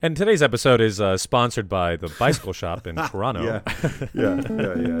And today's episode is sponsored by the Bicycle Shop in Toronto. Yeah.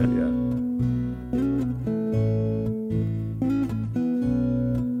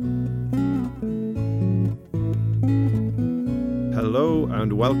 Hello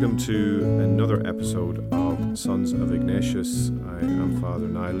and welcome to another episode of Sons of Ignatius. I am Father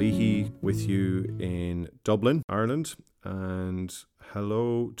Niall with you in Dublin, Ireland. And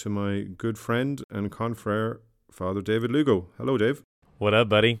hello to my good friend and confrere, Father David Lugo. Hello, Dave. What up,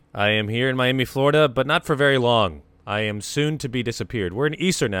 buddy? I am here in Miami, Florida, but not for very long. I am soon to be disappeared. We're in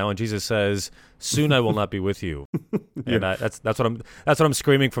Easter now, and Jesus says, "Soon I will not be with you." And that's what I'm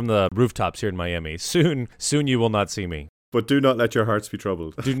screaming from the rooftops here in Miami. Soon you will not see me. But do not let your hearts be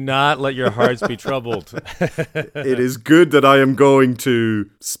troubled. Do not let your hearts be troubled. It is good that I am going to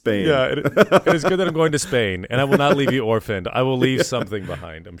Spain. Yeah, it is good that I'm going to Spain, and I will not leave you orphaned. I will leave something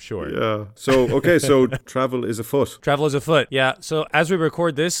behind, I'm sure. Yeah. So travel is afoot. Travel is afoot. Yeah. So as we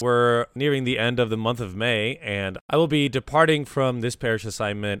record this, we're nearing the end of the month of May, and I will be departing from this parish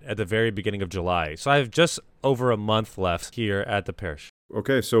assignment at the very beginning of July. So I have just over a month left here at the parish.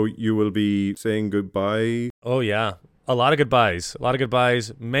 Okay, so you will be saying goodbye. Oh, yeah. A lot of goodbyes,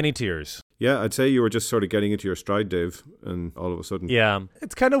 many tears. Yeah, I'd say you were just sort of getting into your stride, Dave, and all of a sudden... Yeah,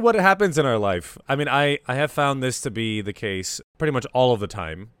 it's kind of what happens in our life. I mean, I have found this to be the case pretty much all of the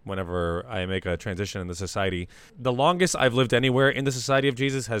time whenever I make a transition in the society. The longest I've lived anywhere in the Society of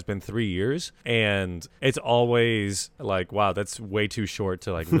Jesus has been 3 years, and it's always like, wow, that's way too short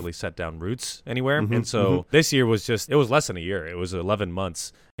to like really set down roots anywhere. And so this year was it was less than a year. It was 11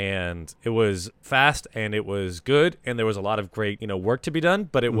 months. And it was fast and it was good and there was a lot of great, work to be done,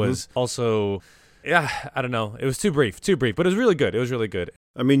 but it was also, I don't know. It was too brief, but it was really good.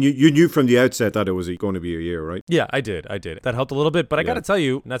 I mean, you knew from the outset that it was going to be a year, right? Yeah, I did. That helped a little bit. But I got to tell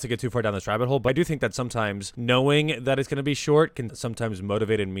you, not to get too far down this rabbit hole, but I do think that sometimes knowing that it's going to be short can sometimes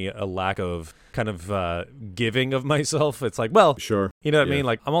motivate in me a lack of kind of giving of myself. It's like, well, sure. You know what I mean?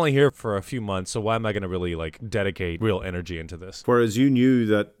 Like, I'm only here for a few months, so why am I going to really like dedicate real energy into this? Whereas you knew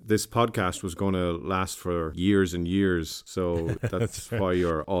that this podcast was going to last for years and years, so that's why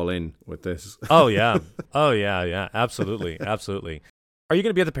you're all in with this. Oh, yeah. Absolutely. Are you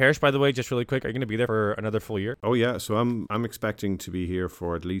going to be at the parish, by the way, just really quick? Are you going to be there for another full year? Oh, yeah. So I'm expecting to be here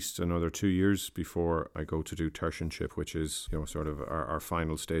for at least another 2 years before I go to do tertianship, which is, sort of our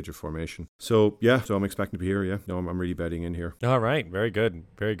final stage of formation. So, yeah. So I'm expecting to be here, yeah. No, I'm really bedding in here. All right. Very good.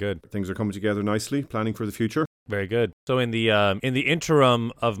 Things are coming together nicely, planning for the future. Very good. So in the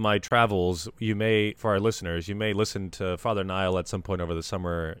interim of my travels, for our listeners, you may listen to Father Niall at some point over the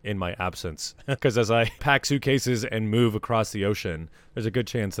summer in my absence. Because as I pack suitcases and move across the ocean, there's a good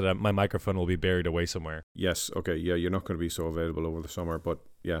chance that my microphone will be buried away somewhere. Yes. Okay. Yeah, you're not going to be so available over the summer, but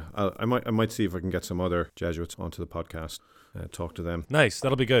yeah, I might see if I can get some other Jesuits onto the podcast, talk to them. Nice.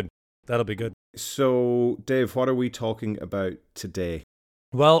 That'll be good. So, Dave, what are we talking about today?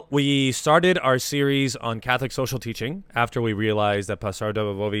 Well, we started our series on Catholic social teaching after we realized that Pastor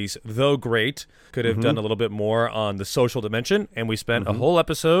Dobovovi's, though great, could have done a little bit more on the social dimension, and we spent a whole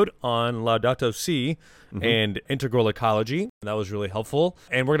episode on Laudato Si and integral ecology, and that was really helpful.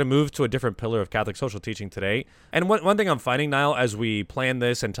 And we're going to move to a different pillar of Catholic social teaching today. And one thing I'm finding, Niall, as we plan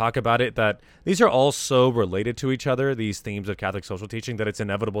this and talk about it, that these are all so related to each other, these themes of Catholic social teaching, that it's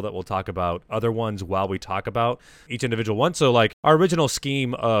inevitable that we'll talk about other ones while we talk about each individual one. So like our original scheme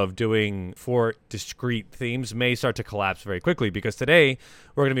of doing 4 discrete themes may start to collapse very quickly, because today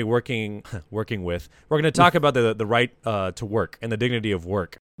we're going to be we're going to talk about the right to work and the dignity of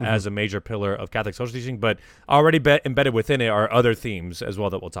work as a major pillar of Catholic social teaching, but already embedded within it are other themes as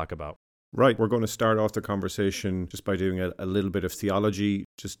well that we'll talk about. Right. We're going to start off the conversation just by doing a little bit of theology,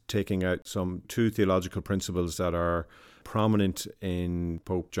 just taking out 2 theological principles that are prominent in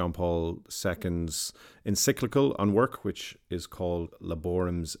Pope John Paul II's encyclical on work, which is called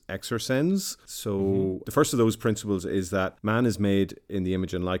Laborum's Exercens. So the first of those principles is that man is made in the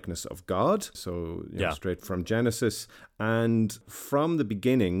image and likeness of God. So straight from Genesis. And from the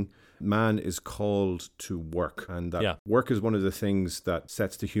beginning, man is called to work, and that work is one of the things that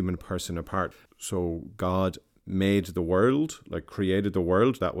sets the human person apart. So God made the world, created the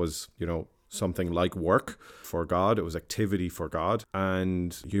world. That was, something like work for God. It was activity for God.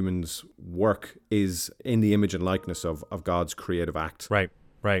 And humans' work is in the image and likeness of God's creative act. Right.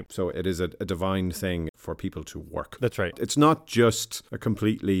 So it is a divine thing for people to work. That's right. It's not just a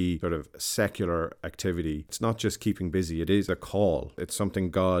completely sort of secular activity. It's not just keeping busy. It is a call. It's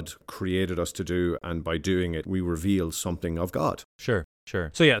something God created us to do. And by doing it, we reveal something of God. Sure.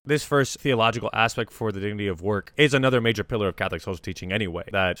 Sure. So yeah, this first theological aspect for the dignity of work is another major pillar of Catholic social teaching anyway,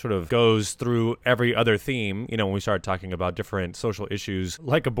 that sort of goes through every other theme, when we start talking about different social issues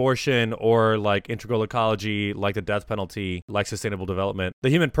like abortion or like integral ecology, like the death penalty, like sustainable development. The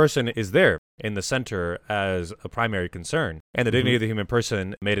human person is there in the center as a primary concern, and the dignity of the human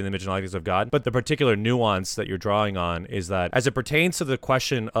person made in the image and likeness of God. But the particular nuance that you're drawing on is that as it pertains to the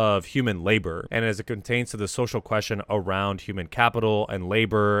question of human labor, and as it pertains to the social question around human capital and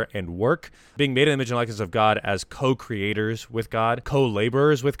labor and work, being made in the image and likeness of God as co-creators with God,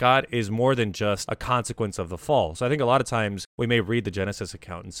 co-laborers with God, is more than just a consequence of the fall. So I think a lot of times we may read the Genesis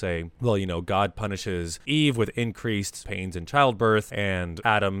account and say, well, God punishes Eve with increased pains in childbirth, and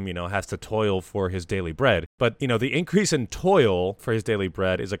Adam, has to toil for his daily bread. But, the increase in toil for his daily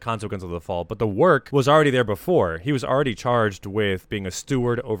bread is a consequence of the fall. But the work was already there before. He was already charged with being a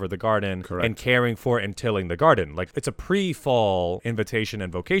steward over the garden. Correct. And caring for and tilling the garden. Like, it's a pre-fall invitation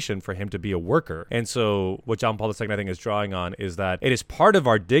and vocation for him to be a worker. And so what John Paul II, I think, is drawing on is that it is part of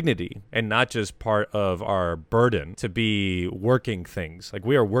our dignity and not just part of our burden to be working things. Like,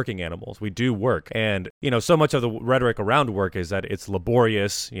 we are working animals. We do work. And, so much of the rhetoric around work is that it's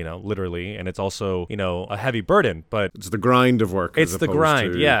laborious, literally, and it's also, a heavy burden, but it's the grind of work. It's the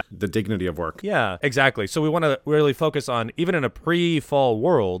grind, yeah. The dignity of work. Yeah, exactly. So we want to really focus on, even in a pre-fall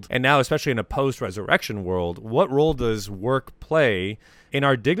world, and now especially in a post-resurrection world, what role does work play in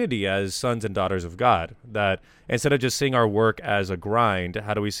our dignity as sons and daughters of God? That instead of just seeing our work as a grind,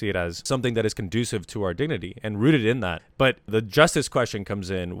 how do we see it as something that is conducive to our dignity and rooted in that? But the justice question comes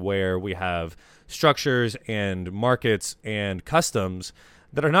in where we have structures and markets and customs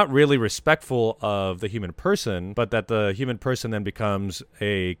that are not really respectful of the human person, but that the human person then becomes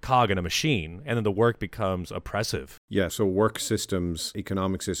a cog in a machine, and then the work becomes oppressive. Yeah, so work systems,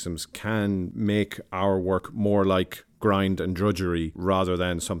 economic systems can make our work more like grind and drudgery rather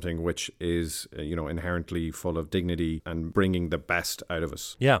than something which is, inherently full of dignity and bringing the best out of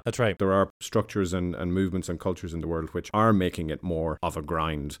us. Yeah, that's right. There are structures and movements and cultures in the world which are making it more of a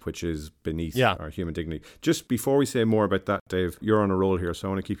grind, which is beneath our human dignity. Just before we say more about that, Dave, you're on a roll here, so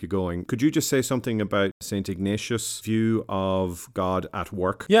I want to keep you going. Could you just say something about St. Ignatius' view of God at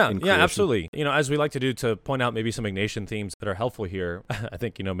work? Yeah, absolutely. As we like to do, to point out maybe some Ignatian themes that are helpful here, I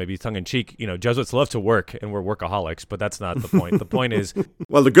think, maybe tongue-in-cheek, Jesuits love to work and we're workaholics, but that's not the point. The point is...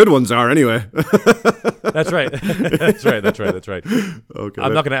 well, the good ones are anyway. That's right. That's right. Okay,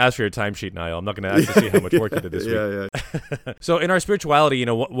 I'm not going to ask for your timesheet, Niall. I'm not going to ask to see how much work you did this week. Yeah. So in our spirituality,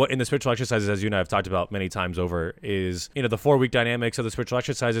 what in the spiritual exercises, as you and I have talked about many times over, is, the 4-week dynamics of the spiritual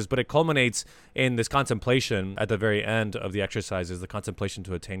exercises, but it culminates in this contemplation at the very end of the exercises, the contemplation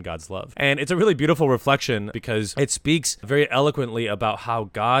to attain God's love. And it's a really beautiful reflection because it speaks very eloquently about how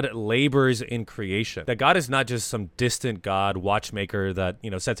God labors in creation. That God is not just some distant God, watchmaker that,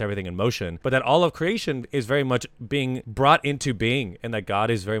 sets everything in motion, but that all of creation is very much being brought into being, and that God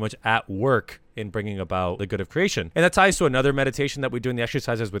is very much at work in bringing about the good of creation. And that ties to another meditation that we do in the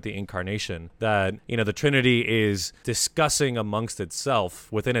exercises with the incarnation, that, the Trinity is discussing amongst itself,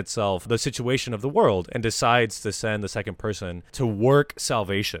 within itself, the situation of the world, and decides to send the second person to work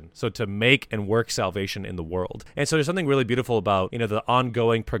salvation. So to make and work salvation in the world. And so there's something really beautiful about, the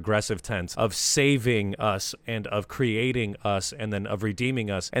ongoing progressive tense of saving us and of creating us and then of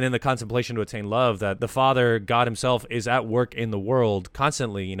redeeming us. And in the contemplation to attain love, that the Father, God himself, is at work in the world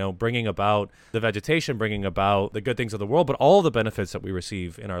constantly, bringing about the vegetation, bringing about the good things of the world, but all the benefits that we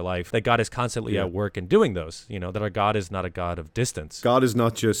receive in our life, that God is constantly at work in doing those, that our God is not a God of distance. God is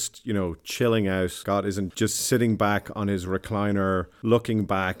not just, chilling out. God isn't just sitting back on his recliner, looking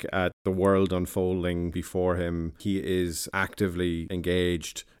back at the world unfolding before him. He is actively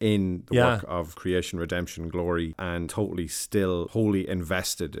engaged in the work of creation, redemption, glory, and totally still wholly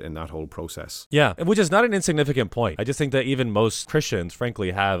invested in that whole process. Yeah, which is not an insignificant point. I just think that even most Christians,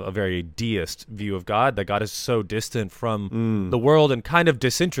 frankly, have a very deist view of God, that God is so distant from the world and kind of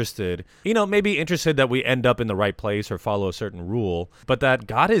disinterested, maybe interested that we end up in the right place or follow a certain rule, but that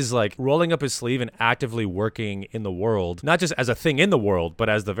God is like rolling up his sleeve and actively working in the world, not just as a thing in the world, but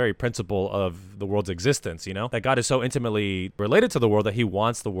as the very principle of the world's existence, that God is so intimately related to the world that he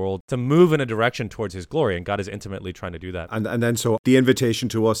wants the world to move in a direction towards his glory, and God is intimately trying to do that. And then so the invitation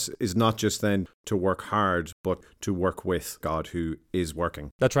to us is not just then to work hard, but to work with God who is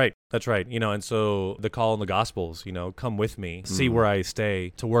working. That's right. And so the call in the Gospels, come with me, see where I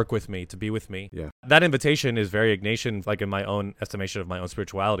stay, to work with me, to be with me. Yeah. That invitation is very Ignatian, like in my own estimation of my own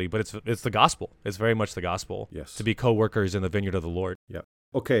spirituality, but it's the gospel. It's very much the gospel. Yes. To be co-workers in the vineyard of the Lord. Yeah.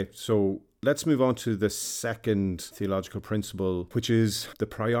 Okay, so Let's move on to the second theological principle, which is the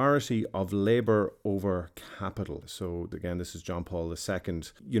priority of labor over capital. So again, this is John Paul II.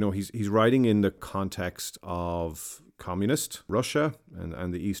 He's writing in the context of communist Russia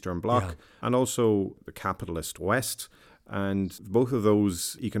and the Eastern Bloc, and also the capitalist West. And both of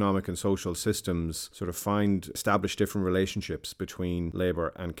those economic and social systems sort of establish different relationships between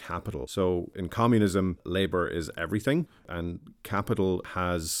labor and capital. So in communism, labor is everything, and capital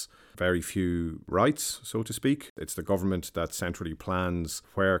has very few rights, so to speak. It's the government that centrally plans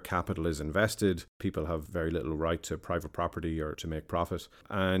where capital is invested. People have very little right to private property or to make profit.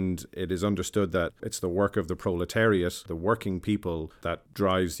 And it is understood that it's the work of the proletariat, the working people, that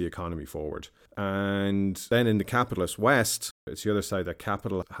drives the economy forward. And then in the capitalist West, it's the other side, that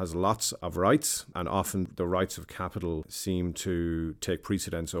capital has lots of rights, and often the rights of capital seem to take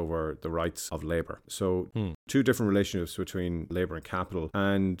precedence over the rights of labor. So two different relationships between labor and capital.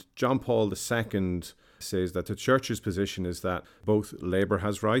 And John Paul II says that the church's position is that both labor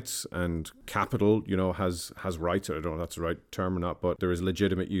has rights and capital, has rights. I don't know if that's the right term or not, but there is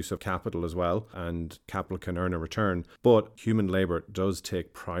legitimate use of capital as well, and capital can earn a return. But human labor does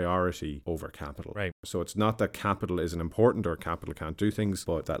take priority over capital. Right. So it's not that capital isn't important or capital can't do things,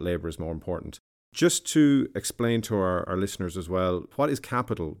 but that labor is more important. Just to explain to our listeners as well, what is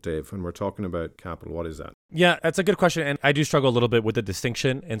capital, Dave? When we're talking about capital, what is that? Yeah, that's a good question. And I do struggle a little bit with the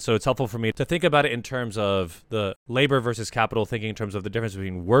distinction. And so it's helpful for me to think about it in terms of the labor versus capital, thinking in terms of the difference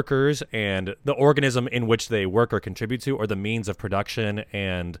between workers and the organism in which they work or contribute to, or the means of production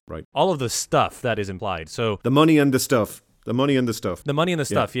and all of the stuff that is implied. So the money and the stuff. The money and the stuff. The money and the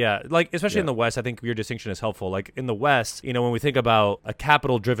stuff, yeah. Like, especially in the West, I think your distinction is helpful. Like, in the West, when we think about a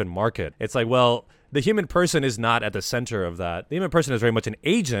capital-driven market, it's like, well, the human person is not at the center of that. The human person is very much an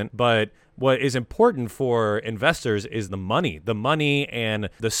agent, but what is important for investors is the money. The money and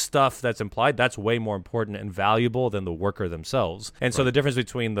the stuff that's implied, that's way more important and valuable than the worker themselves. And so the difference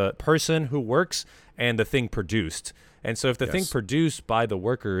between the person who works and the thing produced. And so if the thing produced by the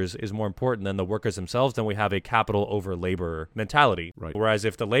workers is more important than the workers themselves, then we have a capital over labor mentality. Right. Whereas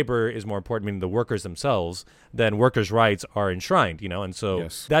if the labor is more important, meaning the workers themselves, then workers' rights are enshrined, And so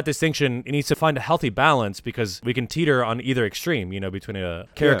that distinction, it needs to find a healthy balance, because we can teeter on either extreme, between a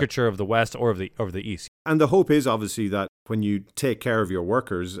caricature of the West or of the East. And the hope is obviously that when you take care of your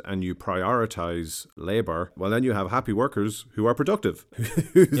workers and you prioritize labor, well, then you have happy workers who are productive,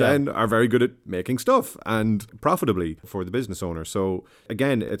 who then are very good at making stuff and profitably for the business owner. So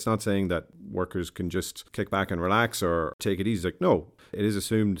again, it's not saying that workers can just kick back and relax or take it easy. Like, no, it is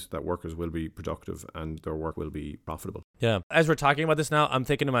assumed that workers will be productive and their work will be profitable. Yeah. As we're talking about this now, I'm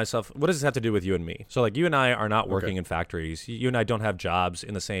thinking to myself, what does this have to do with you and me? So like, you and I are not working in factories. You and I don't have jobs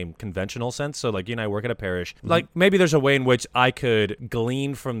in the same conventional sense. So like, you and I work at a parish. Like, maybe there's a way in which I could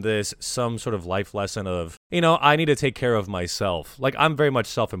glean from this some sort of life lesson of, I need to take care of myself. Like, I'm very much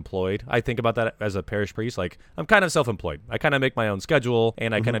self-employed. I think about that as a parish priest. Like, I'm kind of self-employed. I kind of make my own schedule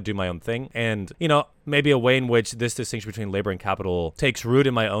and I kind of do my own thing. And, maybe a way in which this distinction between labor and capital takes root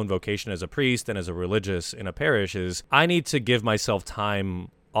in my own vocation as a priest and as a religious in a parish is I need to give myself time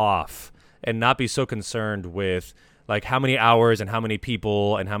off and not be so concerned with like how many hours and how many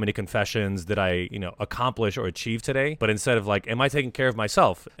people and how many confessions did I, accomplish or achieve today? But instead of like, am I taking care of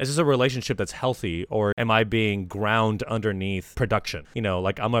myself? Is this a relationship that's healthy, or am I being ground underneath production?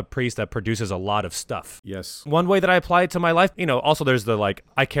 Like I'm a priest that produces a lot of stuff. Yes. One way that I apply it to my life, also there's the like,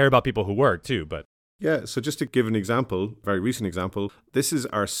 I care about people who work too, but yeah, so just to give an example, very recent example, this is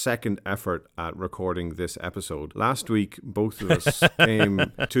our second effort at recording this episode. Last week, both of us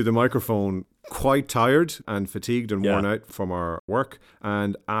came to the microphone quite tired and fatigued and worn out from our work.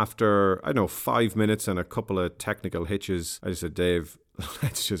 And after, 5 minutes and a couple of technical hitches, I just said, Dave,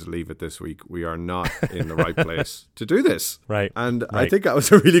 let's just leave it this week. We are not in the right place to do this. Right. And I think that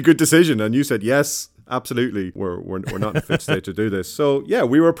was a really good decision. And you said, yes, absolutely. We're not in a fit state to do this. So yeah,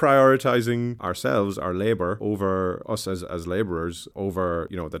 we were prioritizing ourselves, our labor, over us as laborers, over,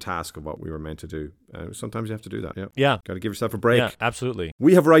 the task of what we were meant to do. Sometimes you have to do that. Yeah. Yeah. Got to give yourself a break. Yeah, absolutely.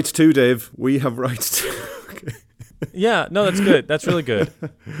 We have rights too, Dave. We have rights too. Okay. Yeah, no, that's good. That's really good.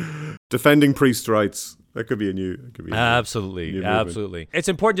 Defending priest rights. That could be a new. Absolutely. It's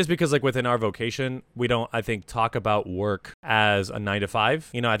important just because, like, within our vocation, we don't, I think, talk about work as a 9 to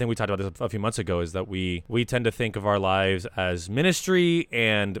 5. I think we talked about this a few months ago. Is that we tend to think of our lives as ministry,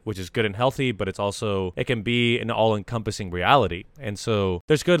 and which is good and healthy, but it can be an all-encompassing reality. And so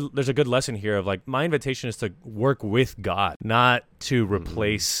there's a good lesson here of like, my invitation is to work with God, not to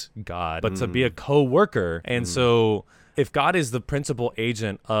replace God, but to be a co-worker. And so if God is the principal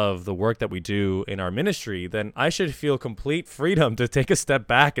agent of the work that we do in our ministry, then I should feel complete freedom to take a step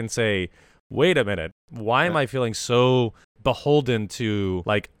back and say, wait a minute, why am I feeling so beholden to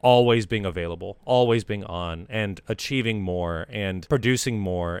like always being available, always being on, and achieving more and producing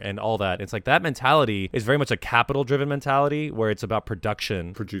more and all that? It's like that mentality is very much a capital driven mentality where it's about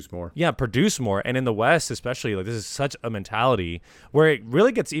production. Produce more. Yeah, produce more. And in the West especially, like this is such a mentality where it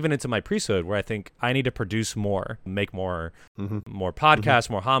really gets even into my priesthood, where I think I need to produce more, make more more podcasts,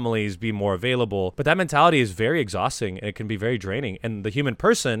 more homilies, be more available. But that mentality is very exhausting and it can be very draining. And the human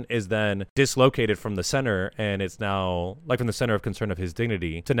person is then dislocated from the center, and it's now like from the center of concern of his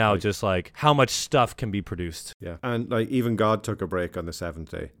dignity to now just like how much stuff can be produced. Yeah. And like even God took a break on the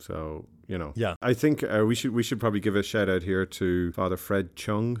seventh day. So, you know, yeah, I think we should probably give a shout out here to Father Fred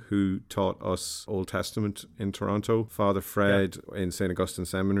Chung, who taught us Old Testament in Toronto. Father Fred in St. Augustine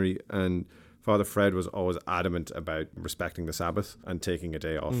Seminary, and Father Fred was always adamant about respecting the Sabbath and taking a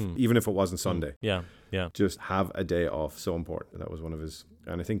day off, even if it wasn't Sunday. Yeah. Just have a day off. So important. That was one of his.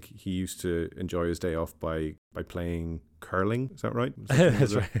 And I think he used to enjoy his day off by playing curling. Is that right?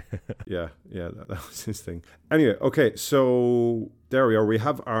 That's right. Yeah, that was his thing. Anyway, okay, so there we are. We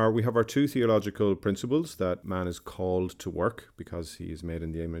have our two theological principles that man is called to work because he is made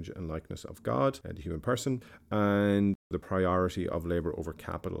in the image and likeness of God and a human person, and the priority of labor over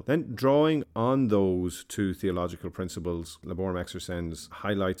capital. Then drawing on those two theological principles, Laborem Exercens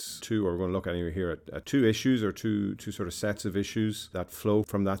highlights two, or we're going to look at here at two issues or two sort of sets of issues that flow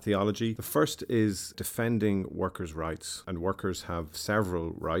from that theology. The first is defending workers' rights, and workers have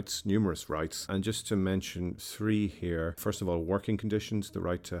several rights, numerous rights, and just to mention three here. First of all, working conditions, the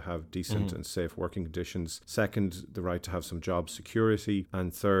right to have decent and safe working conditions. Second, the right to have some job security,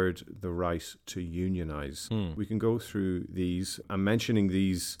 and third, the right to unionize. We can go through these. I'm mentioning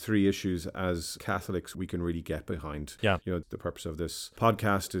these three issues as Catholics we can really get behind. Yeah. You know, the purpose of this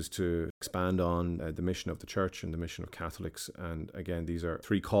podcast is to expand on the mission of the church and the mission of Catholics, and again, these are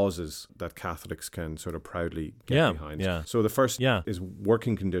three causes that Catholics can sort of proudly get behind. Yeah. So the first is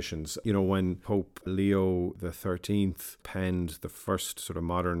working conditions. You know, when Pope Leo XIII penned the first sort of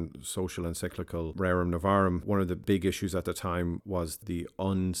modern social encyclical Rerum Novarum, one of the big issues at the time was the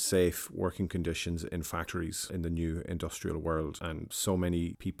unsafe working conditions in factories in the new industrial world. And so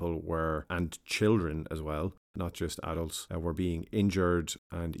many people were, and children as well, not just adults, were being injured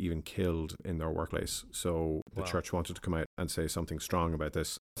and even killed in their workplace. So the church wanted to come out and say something strong about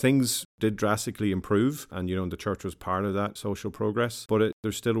this. Things did drastically improve, and, you know, the church was part of that social progress, but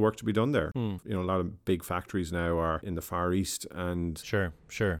there's still work to be done there. You know, a lot of big factories now are in the Far East, and Sure.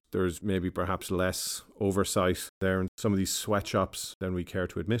 there's maybe perhaps less oversight there in some of these sweatshops than we care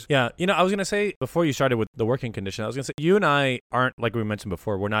to admit. Yeah, you know, I was going to say, before you started with the working condition, I was going to say, you and I aren't, like we mentioned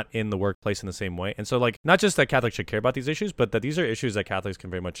before, we're not in the workplace in the same way. And so, like, not just that Catholics should care about these issues, but that these are issues that Catholics can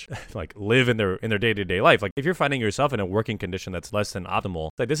very much, like, live in their day-to-day life. Like, if you're finding yourself in a working condition that's less than optimal,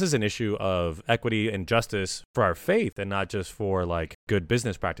 like, this is an issue of equity and justice for our faith and not just for, like, good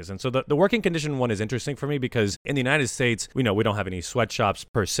business practice. And so the working condition one is interesting for me because in the United States, we know we don't have any sweatshops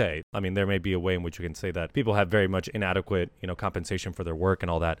per se. I mean, there may be a way in which we can say that people have very much inadequate, you know, compensation for their work and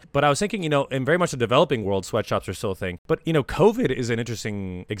all that. But I was thinking, you know, in very much the developing world, sweatshops are still a thing. But, you know, COVID is an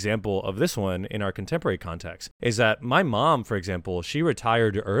interesting example of this one in our contemporary context, is that my mom, for example, she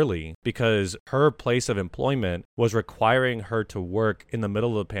retired early because her place of employment was requiring her to work in the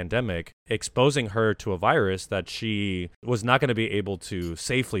middle of the pandemic, exposing her to a virus that she was not going to be able to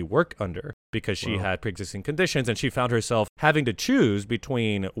safely work under because she had pre-existing conditions, and she found herself having to choose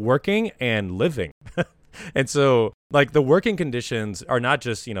between working and living. And so, like, the working conditions are not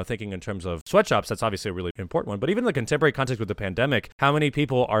just, you know, thinking in terms of sweatshops. That's obviously a really important one. But even in the contemporary context with the pandemic, how many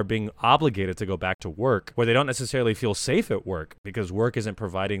people are being obligated to go back to work where they don't necessarily feel safe at work because work isn't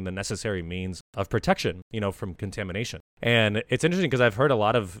providing the necessary means of protection, you know, from contamination. And it's interesting because I've heard a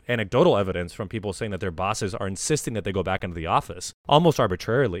lot of anecdotal evidence from people saying that their bosses are insisting that they go back into the office almost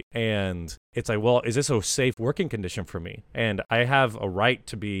arbitrarily. And it's like, well, is this a safe working condition for me? And I have a right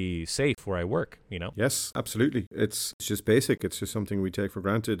to be safe where I work, you know? Yes, absolutely. It's just basic. It's just something we take for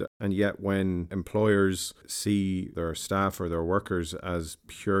granted. And yet when employers see their staff or their workers as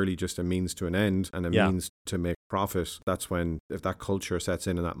purely just a means to an end and a means to make profit, that's when, if that culture sets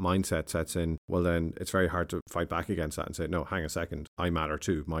in and that mindset sets in, well, then it's very hard to fight back against that and say, no, hang a second, I matter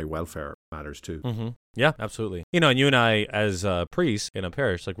too. My welfare matters too. Mm-hmm. Yeah, absolutely. You know, and you and I, as priests in a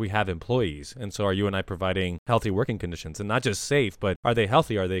parish, like, we have employees. And so are you and I providing healthy working conditions? And not just safe, but are they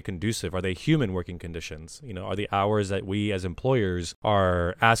healthy? Are they conducive? Are they human working conditions? You know, are the hours that we as employers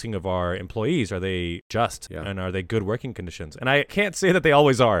are asking of our employees, are they just? And are they good working conditions? And I can't say that they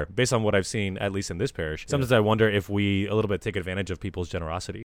always are, based on what I've seen, at least in this parish. Sometimes sometimes I wonder if we a little bit take advantage of people's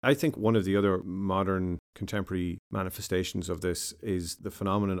generosity. I think one of the other modern contemporary manifestations of this is the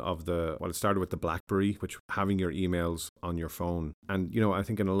phenomenon of it started with the BlackBerry, which having your emails on your phone. And, I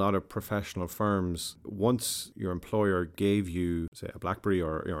think in a lot of professional firms, once your employer gave you, say, a BlackBerry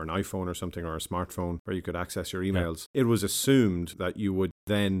or an iPhone or something, or a smartphone where you could access your emails, it was assumed that you would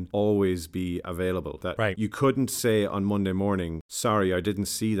then always be available. That you couldn't say on Monday morning, sorry, I didn't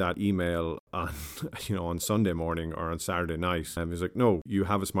see that email on, on Sunday morning or on Saturday night. And he's like, no, you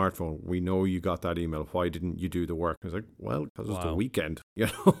have a smartphone. We know you got that email. Why didn't you do the work? I was like, well, because it's the weekend,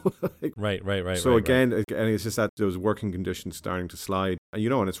 Right. So again, it's just that those working conditions starting to slide. And,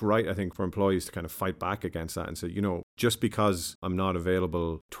 and it's right, I think, for employees to kind of fight back against that and say, just because I'm not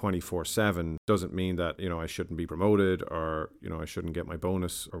available 24/7 doesn't mean that, I shouldn't be promoted or, I shouldn't get my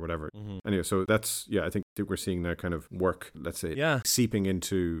bonus or whatever. Anyway, so that's, I think that we're seeing that kind of work, let's say, seeping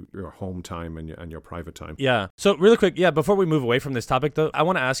into your home time and your private time. Yeah. So really quick, before we move away from this topic, though, I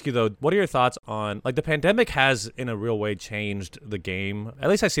want to ask you, though, what are your thoughts on, the pandemic has, in a real way, changed the game? At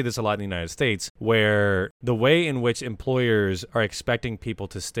least I see this a lot in the United States, where the way in which employers are expecting people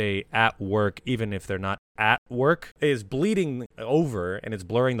to stay at work, even if they're not at work, is bleeding over, and it's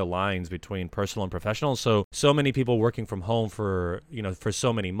blurring the lines between personal and professional. So many people working from home for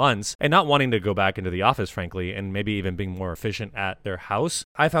so many months and not wanting to go back into the office, frankly, and maybe even being more efficient at their house.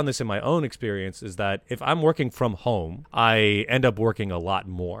 I found this in my own experience, is that if I'm working from home, I end up working a lot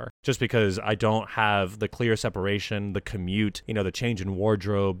more just because I don't have the clear separation, the commute, the change in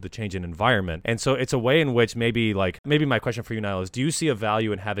wardrobe, the change in environment. And so it's a way in which maybe my question for you, Niall, is do you see a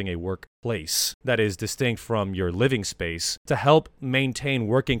value in having a workplace that is distinct from your living space to help maintain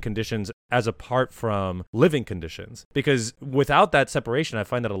working conditions as apart from living conditions? Because without that separation, I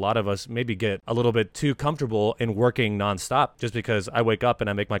find that a lot of us maybe get a little bit too comfortable in working nonstop just because I wake up and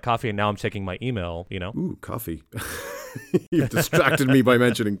I make my coffee and now I'm checking my email, Ooh, coffee. You've distracted me by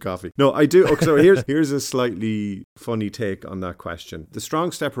mentioning coffee. No, I do. Okay, so here's a slightly funny take on that question. The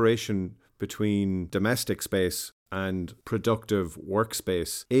strong separation between domestic space and productive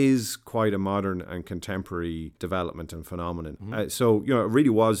workspace is quite a modern and contemporary development and phenomenon. So, it really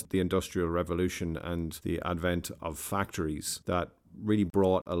was the Industrial Revolution and the advent of factories that really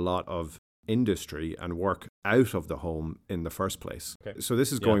brought a lot of industry and work out of the home in the first place. Okay. So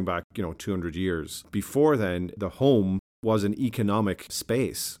this is going back, 200 years. Before then, the home was an economic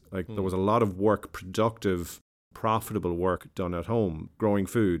space. There was a lot of work, productive, profitable work done at home, growing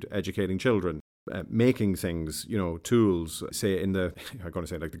food, educating children, making things, tools, say I'm going to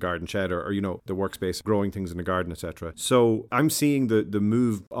say like the garden shed or the workspace, growing things in the garden, etc. So I'm seeing the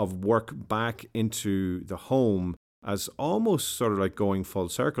move of work back into the home as almost sort of like going full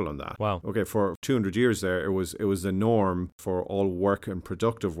circle on that. Wow. Okay, for 200 years there, it was the norm for all work and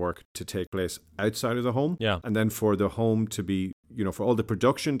productive work to take place outside of the home. Yeah. And then for the home to be, for all the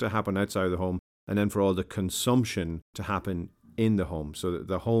production to happen outside of the home, and then for all the consumption to happen in the home. So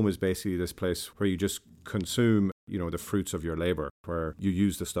the home is basically this place where you just consume, the fruits of your labor, where you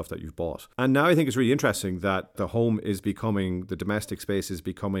use the stuff that you've bought. And now I think it's really interesting that the domestic space is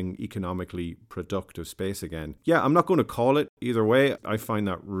becoming economically productive space again. Yeah, I'm not going to call it either way. I find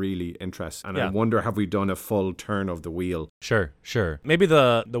that really interesting. And I wonder, have we done a full turn of the wheel? Sure. Maybe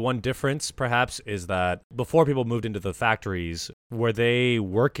the one difference perhaps is that before people moved into the factories, were they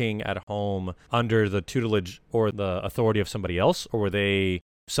working at home under the tutelage or the authority of somebody else, or were they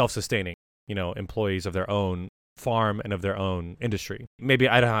self-sustaining, employees of their own farm and of their own industry? Maybe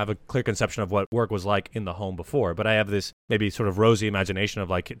I don't have a clear conception of what work was like in the home before, but I have this maybe sort of rosy imagination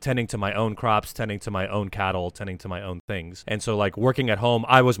of tending to my own crops, tending to my own cattle, tending to my own things. And so working at home,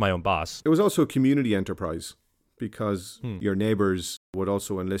 I was my own boss. It was also a community enterprise, because your neighbors would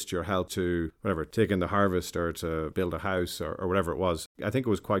also enlist your help to, take in the harvest or to build a house or whatever it was. I think it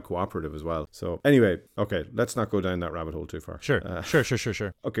was quite cooperative as well. So anyway, okay, let's not go down that rabbit hole too far. Sure.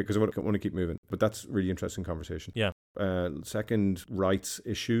 Okay, because I want to keep moving. But that's really interesting conversation. Yeah. Second rights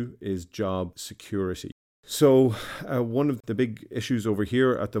issue is job security. So one of the big issues over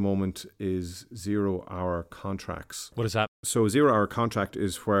here at the moment is 0-hour contracts. What is that? So a 0-hour contract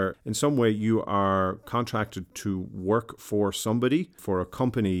is where in some way you are contracted to work for somebody, for a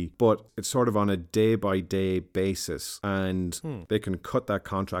company, but it's sort of on a day-by-day basis. And they can cut that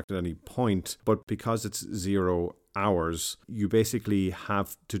contract at any point. But because it's 0 hours, you basically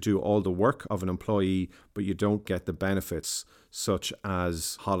have to do all the work of an employee, but you don't get the benefits such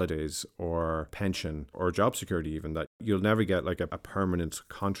as holidays or pension or job security even, that you'll never get like a permanent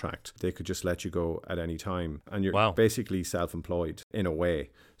contract. They could just let you go at any time. And you're basically self-employed in a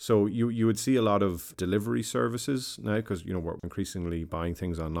way. So you would see a lot of delivery services now because, we're increasingly buying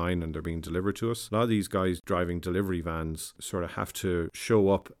things online and they're being delivered to us. A lot of these guys driving delivery vans sort of have to show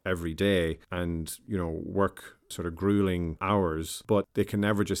up every day and, work sort of grueling hours, but they can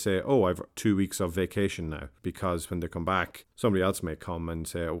never just say, oh, I've 2 weeks of vacation now, because when they come back, somebody else may come and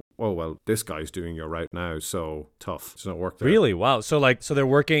say, oh, well, this guy's doing your route now, so tough. It's not work there. Really? Wow. So they're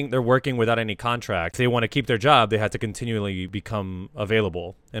working without any contract. If they want to keep their job, they have to continually become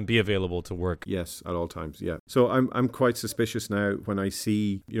available and be available to work. Yes, at all times. Yeah. So I'm quite suspicious now when I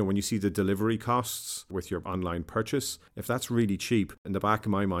see, when you see the delivery costs with your online purchase, if that's really cheap, in the back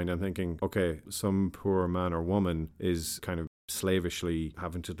of my mind, I'm thinking, okay, some poor man or woman is kind of slavishly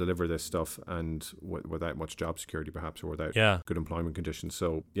having to deliver this stuff and without much job security perhaps, or without good employment conditions.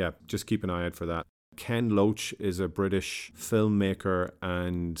 So yeah, just keep an eye out for that. Ken Loach is a British filmmaker,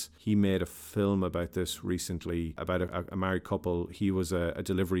 and he made a film about this recently, about a married couple. He was a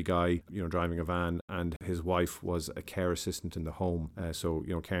delivery guy, driving a van, and his wife was a care assistant in the home. So,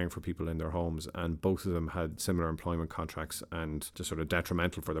 caring for people in their homes. And both of them had similar employment contracts, and just sort of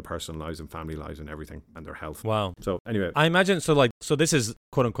detrimental for their personal lives and family lives and everything, and their health. Wow. So anyway. I imagine, so this is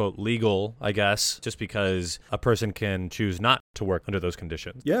quote unquote legal, I guess, just because a person can choose not to work under those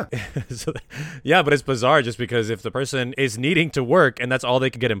conditions. Yeah. But it's bizarre just because if the person is needing to work and that's all they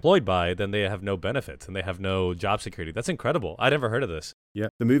can get employed by, then they have no benefits and they have no job security. That's incredible. I'd never heard of this. Yeah.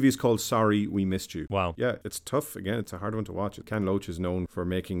 The movie is called Sorry We Missed You. Wow. Yeah, it's tough. Again, it's a hard one to watch. Ken Loach is known for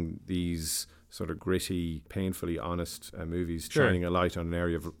making these sort of gritty, painfully honest movies, shining a light on an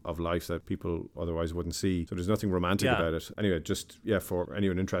area of life that people otherwise wouldn't see. So there's nothing romantic about it. Anyway, just, for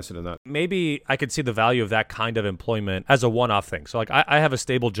anyone interested in that. Maybe I could see the value of that kind of employment as a one-off thing. So I have a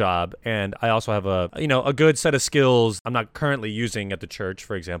stable job, and I also have a good set of skills I'm not currently using at the church,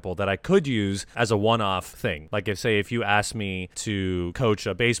 for example, that I could use as a one-off thing. Like if you asked me to coach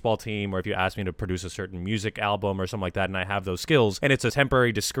a baseball team, or if you asked me to produce a certain music album or something like that, and I have those skills, and it's a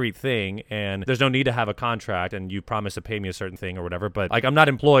temporary, discrete thing, and there's no need to have a contract, and you promise to pay me a certain thing or whatever, but I'm not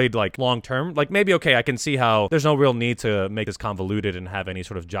employed long term. Maybe, okay, I can see how there's no real need to make this convoluted and have any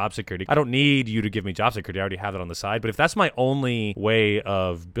sort of job security. I don't need you to give me job security. I already have it on the side. But if that's my only way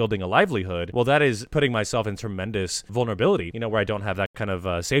of building a livelihood, well, that is putting myself in tremendous vulnerability, where I don't have that kind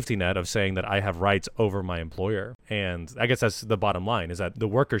of safety net of saying that I have rights over my employer. And I guess that's the bottom line, is that the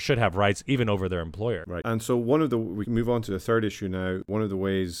worker should have rights even over their employer. Right. And so we can move on to the third issue now. One of the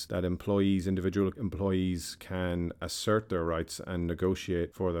ways that individual employees can assert their rights and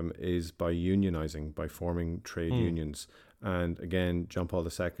negotiate for them is by unionizing, by forming trade unions. And again, John Paul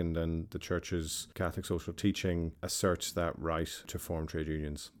II and the Church's Catholic social teaching asserts that right to form trade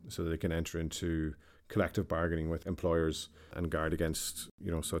unions so that they can enter into collective bargaining with employers and guard against,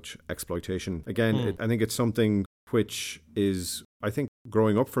 such exploitation. Again, I think it's something which is, I think,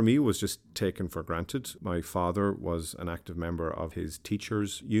 growing up for me was just taken for granted. My father was an active member of his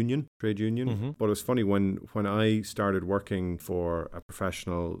teachers' union, trade union. Mm-hmm. But it was funny, when I started working for a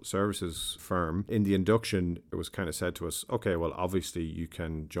professional services firm, in the induction, it was kind of said to us, okay, well, obviously you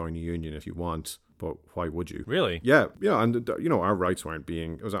can join a union if you want, but why would you? Really? Yeah. And, our rights weren't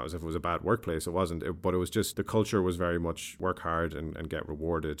it was not as if it was a bad workplace. It wasn't. But it was just, the culture was very much work hard and get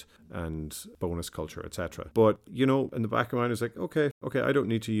rewarded, and bonus culture, etc. But, in the back of my mind, it's like, okay, I don't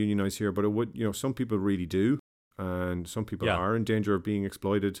need to unionize here, but it would, some people really do. And some people are in danger of being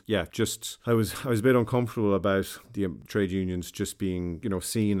exploited. Yeah, I was a bit uncomfortable about the trade unions just being,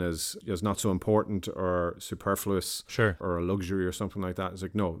 seen as not so important or superfluous, or a luxury or something like that. It's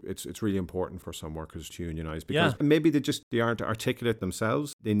like, no, it's really important for some workers to unionize, because maybe they aren't articulate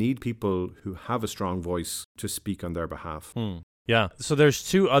themselves. They need people who have a strong voice to speak on their behalf. Yeah. So there's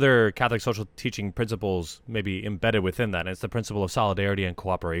two other Catholic social teaching principles maybe embedded within that. And it's the principle of solidarity and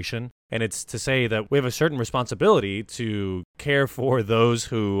cooperation. And it's to say that we have a certain responsibility to care for those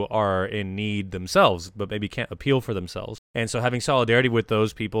who are in need themselves, but maybe can't appeal for themselves. And so having solidarity with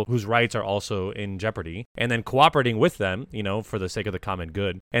those people whose rights are also in jeopardy, and then cooperating with them, for the sake of the common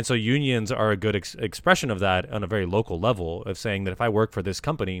good. And so unions are a good expression of that on a very local level, of saying that if I work for this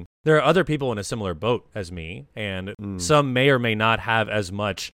company, there are other people in a similar boat as me, and some may or may not have as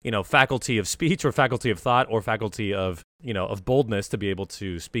much, faculty of speech or faculty of thought or faculty of boldness to be able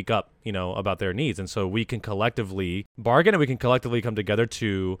to speak up, about their needs. And so we can collectively bargain, and we can collectively come together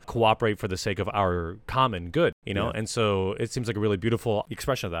to cooperate for the sake of our common good, And so it seems like a really beautiful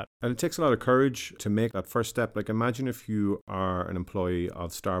expression of that. And it takes a lot of courage to make that first step. Like, imagine if you are an employee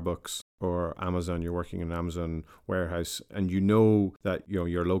of Starbucks or Amazon, you're working in an Amazon warehouse, and you know that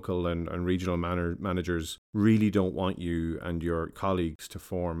your local and regional managers really don't want you and your colleagues to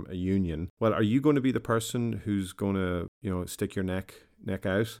form a union. Well, are you going to be the person who's going to stick your neck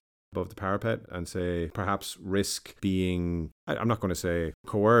out above the parapet and say, perhaps risk being, I'm not going to say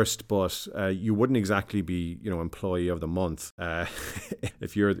coerced, but you wouldn't exactly be, employee of the month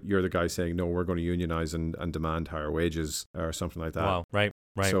if you're the guy saying, no, we're going to unionize and demand higher wages or something like that. Wow, right.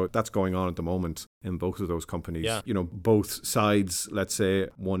 So that's going on at the moment in both of those companies. Yeah. Both sides, let's say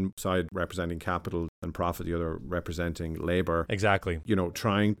one side representing capital and profit, the other representing labor. Exactly.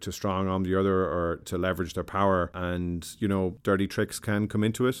 Trying to strong arm the other or to leverage their power, and, dirty tricks can come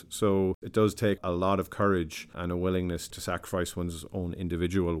into it. So it does take a lot of courage and a willingness to sacrifice one's own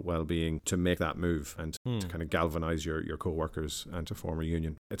individual well-being to make that move and to kind of galvanize your co-workers and to form a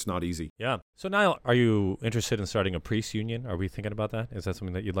union. It's not easy. Yeah. So Niall, are you interested in starting a priest union? Are we thinking about that? Is that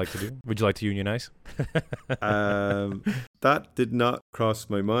something that you'd like to do? Would you like to unionize? That did not cross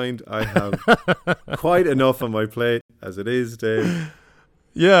my mind. I have quite enough on my plate as it is, Dave.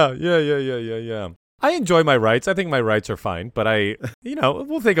 Yeah. I enjoy my rights. I think my rights are fine, but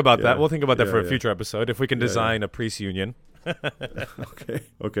we'll think about that. We'll think about that for a future episode if we can design a priest union.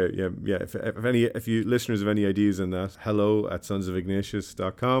 Okay. Yeah. If you listeners have any ideas on that,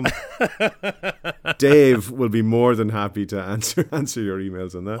 hello@sonsofignatius.com. Dave will be more than happy to answer your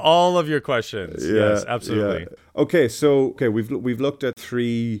emails on that. All of your questions. Yes, absolutely. Yeah. Okay, we've looked at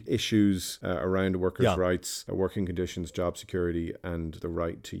 3 issues around workers' rights, working conditions, job security, and the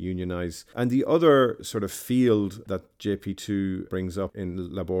right to unionize. And the other sort of field that JP2 brings up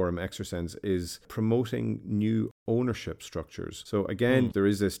in Laborem Exercens is promoting new ownership structures. So again, there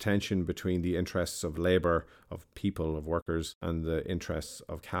is this tension between the interests of labor, of people, of workers, and the interests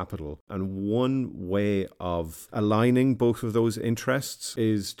of capital. And one way of aligning both of those interests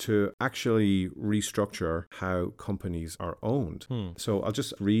is to actually restructure how companies are owned. So I'll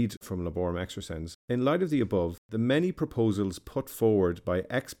just read from Laborem Exercens. In light of the above, the many proposals put forward by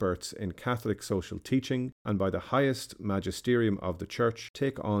experts in Catholic social teaching and by the highest magisterium of the Church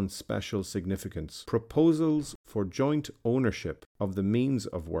take on special significance. Proposals for joint ownership of the means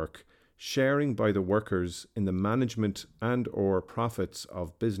of work, sharing by the workers in the management and or profits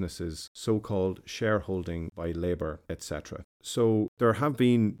of businesses, so-called shareholding by labor, etc. So there have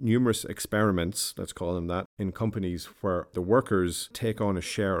been numerous experiments, let's call them that, in companies where the workers take on a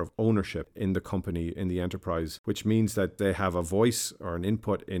share of ownership in the company, in the enterprise, which means that they have a voice or an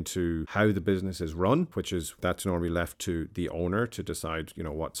input into how the business is run, that's normally left to the owner to decide,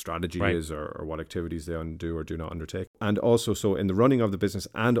 what strategy is or what activities they do or do not undertake. And also, so in the running of the business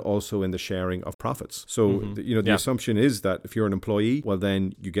and also in the sharing of profits. So, the assumption is that if you're an employee, well,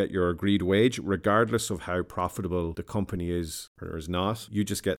 then you get your agreed wage, regardless of how profitable the company is or is not. You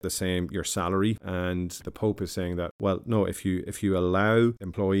just get the same, your salary. And the Pope is saying that, well, no, if you allow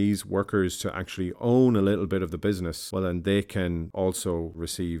employees, workers to actually own a little bit of the business, well, then they can also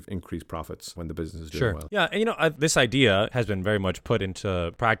receive increased profits when the business is doing well. Yeah. And, this idea has been very much put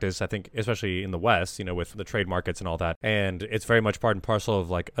into practice, I think, especially in the West, with the trade markets and all that. And it's very much part and parcel of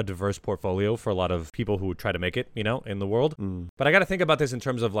like a diverse portfolio for a lot of people who try to make it, in the world. But I got to think about this in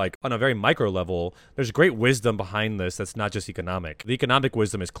terms of like on a very micro level, there's great wisdom behind this that's not just economic. The economic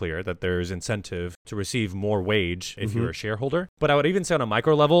wisdom is clear that there's incentive to receive more wage if you're a shareholder. But I would even say on a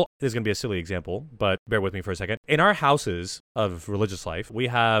micro level, this is going to be a silly example, but bear with me for a second. In our houses of religious life, we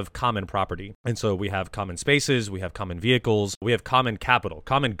have common property. And so we have common spaces, we have common vehicles, we have common capital,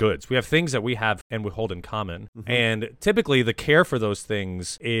 common goods. We have things that we have and we hold in common. And typically the care for those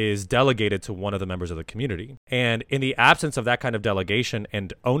things is delegated to one of the members of the community. And in the absence of that kind of delegation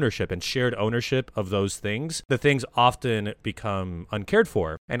and ownership and shared ownership of those things, the things often become uncared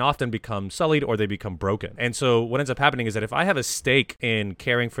for and often become sullied or they become broken. And so what ends up happening is that if I have a stake in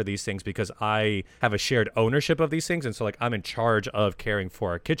caring for these things because I have a shared ownership of these things, and so like I'm in charge of caring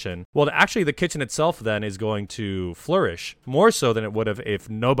for our kitchen, well, actually the kitchen itself then is going to flourish more so than it would have if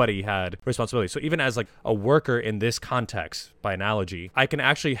nobody had responsibility. So even as like a worker in this context, by analogy, I can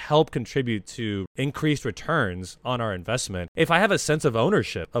actually help contribute to increased returns on our investment if I have a sense of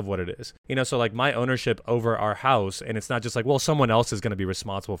ownership of what it is. So like my ownership over our house, and it's not just like, well, someone else is going to be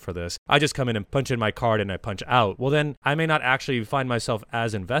responsible for this. I just come in and punch in my card and I punch out. Well, then I may not actually find myself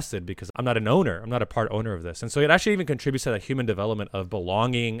as invested invested because I'm not an owner. I'm not a part owner of this. And so it actually even contributes to that human development of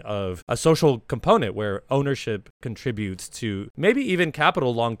belonging, of a social component where ownership contributes to maybe even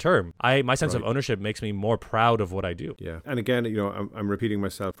capital long term. My sense of ownership makes me more proud of what I do. Yeah. And again, I'm repeating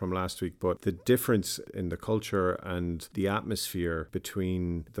myself from last week, but the difference in the culture and the atmosphere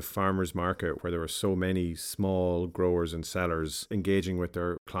between the farmers market, where there were so many small growers and sellers engaging with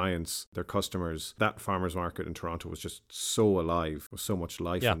their clients, their customers, that farmers market in Toronto was just so alive, with so much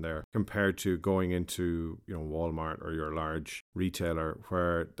life in there, compared to going into, Walmart or your large retailer,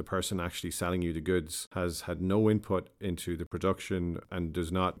 where the person actually selling you the goods has had no input into the production and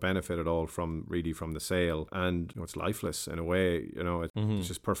does not benefit at all from the sale. And it's lifeless in a way, it's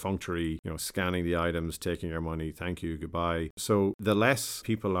just perfunctory, scanning the items, taking your money, thank you, goodbye. So the less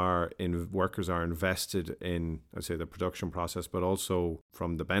workers are invested in, I'd say, the production process, but also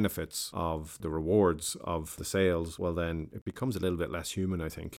from the benefits of the rewards of the sales, well, then it becomes a little bit less human, I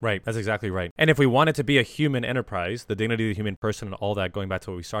think. Right. That's exactly right. And if we want it to be a human enterprise, the dignity of the human person and all that, going back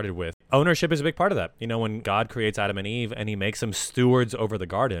to what we started with, ownership is a big part of that. When God creates Adam and Eve and he makes them stewards over the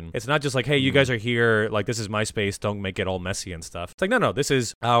garden, it's not just like, hey, you guys are here, like, this is my space, don't make it all messy and stuff. It's like, no, this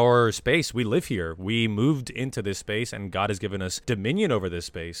is our space. We live here. We moved into this space and God has given us dominion over this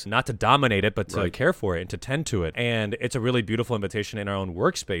space, not to dominate it, but to care for it and to tend to it. And it's a really beautiful invitation in our own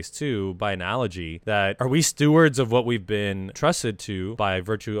workspace too, by analogy, that are we stewards of what we've been trusted to by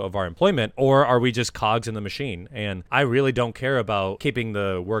virtue of our employment, or are we just cogs in the machine? And I really don't care about keeping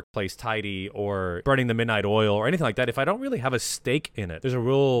the workplace tidy or burning the midnight oil or anything like that if I don't really have a stake in it. There's a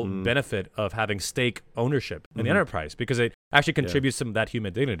real benefit of having stake ownership in the enterprise, because it actually contributes to that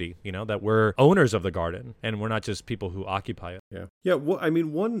human dignity, that we're owners of the garden and we're not just people who occupy it. Yeah. Yeah. Well, I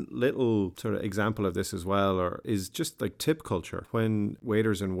mean, one little sort of example of this as well is just like tip culture. When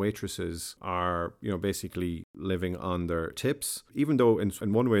waiters and waitresses are, basically living on their tips, even though in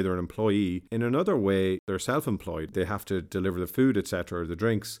one way they're an employee, in another way they're self-employed. They have to deliver the food, etc., the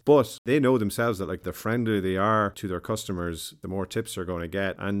drinks, but they know themselves that like the friendlier they are to their customers, the more tips they're going to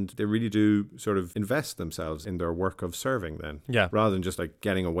get, and they really do sort of invest themselves in their work of serving then, rather than just like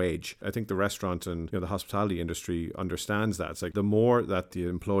getting a wage. I think the restaurant and the hospitality industry understands that. It's like the more that the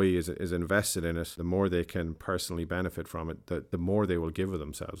employee is invested in it, the more they can personally benefit from it, the more they will give of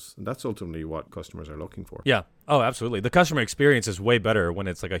themselves. And that's ultimately what customers are looking for. Yeah. Oh, absolutely. The customer experience is way better when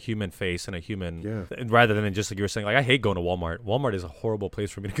it's like a human face and a human, rather than just like you were saying, like, I hate going to Walmart. Walmart is a horrible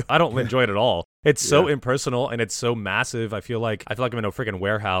place for me to go. I don't enjoy it at all. It's so impersonal and it's so massive. I feel like I'm in a freaking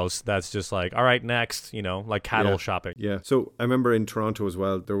warehouse that's just like, all right, next, like cattle shopping. Yeah. So I remember in Toronto as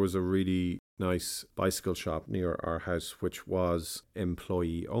well, there was a really nice bicycle shop near our house, which was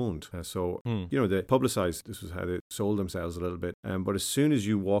employee owned. They publicized this was how they sold themselves a little bit. But as soon as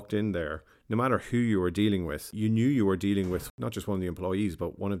you walked in there, no matter who you were dealing with, you knew you were dealing with not just one of the employees,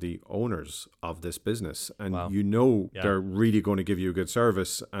 but one of the owners of this business. And they're really going to give you a good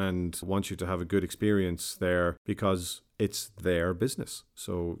service and want you to have a good experience there because it's their business.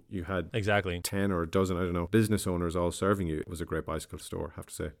 So you had 10 or a dozen, I don't know, business owners all serving you. It was a great bicycle store, I have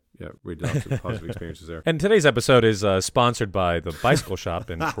to say. Yeah, really lots of positive experiences there. And today's episode is sponsored by the bicycle shop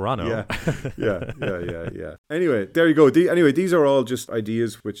in Toronto. Yeah. Anyway, there you go. These are all just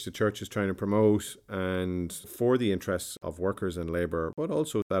ideas which the church is trying to promote and for the interests of workers and labor, but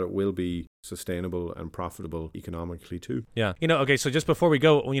also that it will be sustainable and profitable economically too. Yeah. Okay, so just before we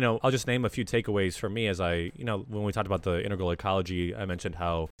go, I'll just name a few takeaways for me as when we talked about the integral ecology, I mentioned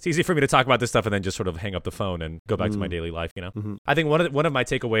how it's easy for me to talk about this stuff and then just sort of hang up the phone and go back to my daily life, I think one of my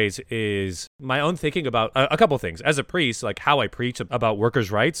takeaways is my own thinking about a couple of things. As a priest, like how I preach about workers'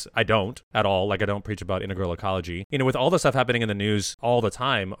 rights, I don't at all. Like I don't preach about integral ecology. With all the stuff happening in the news all the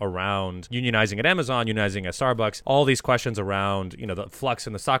time around unionizing at Amazon, unionizing at Starbucks, all these questions around, the flux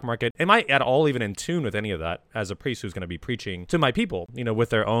in the stock market, am I at all even in tune with any of that as a priest who's going to be preaching to my people, with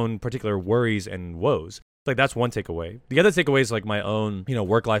their own particular worries and woes? Like that's one takeaway. The other takeaway is like my own,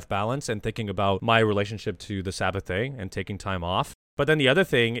 work-life balance and thinking about my relationship to the Sabbath day and taking time off. But then the other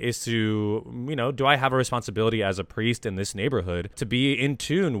thing is to, do I have a responsibility as a priest in this neighborhood to be in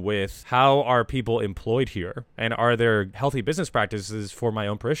tune with how are people employed here? And are there healthy business practices for my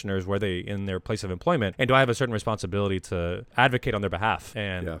own parishioners where they in their place of employment? And do I have a certain responsibility to advocate on their behalf?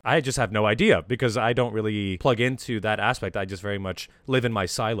 And I just have no idea because I don't really plug into that aspect. I just very much live in my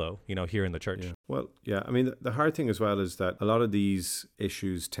silo, here in the church. Yeah. Well, yeah. I mean, the hard thing as well is that a lot of these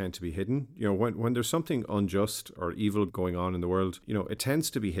issues tend to be hidden. When there's something unjust or evil going on in the world, it tends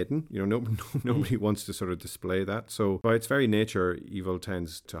to be hidden. Nobody wants to sort of display that. So by its very nature, evil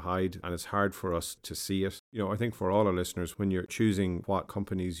tends to hide, and it's hard for us to see it. I think for all our listeners, when you're choosing what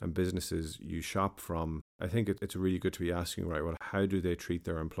companies and businesses you shop from, I think it's really good to be asking, right, well, how do they treat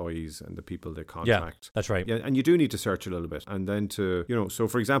their employees and the people they contract? Yeah, that's right. Yeah, and you do need to search a little bit. And then so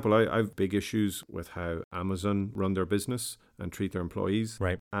for example, I have big issues with how Amazon run their business and treat their employees.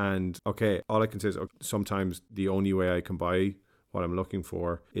 Right. And okay, all I can say is sometimes the only way I can buy what I'm looking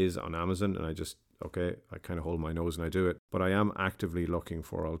for is on Amazon, and I kind of hold my nose and I do it. But I am actively looking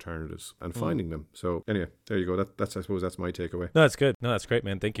for alternatives and finding them. So anyway, there you go. I suppose that's my takeaway. No, that's good. No, that's great,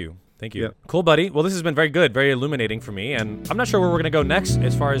 man. Thank you. Yeah. Cool, buddy. Well, this has been very good, very illuminating for me. And I'm not sure where we're going to go next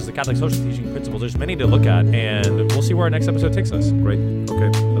as far as the Catholic social teaching principles. There's many to look at, and we'll see where our next episode takes us. Great.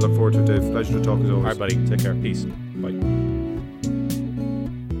 Okay. I look forward to it, Dave. Pleasure to talk as always. All right, buddy. Take care. Peace. Bye.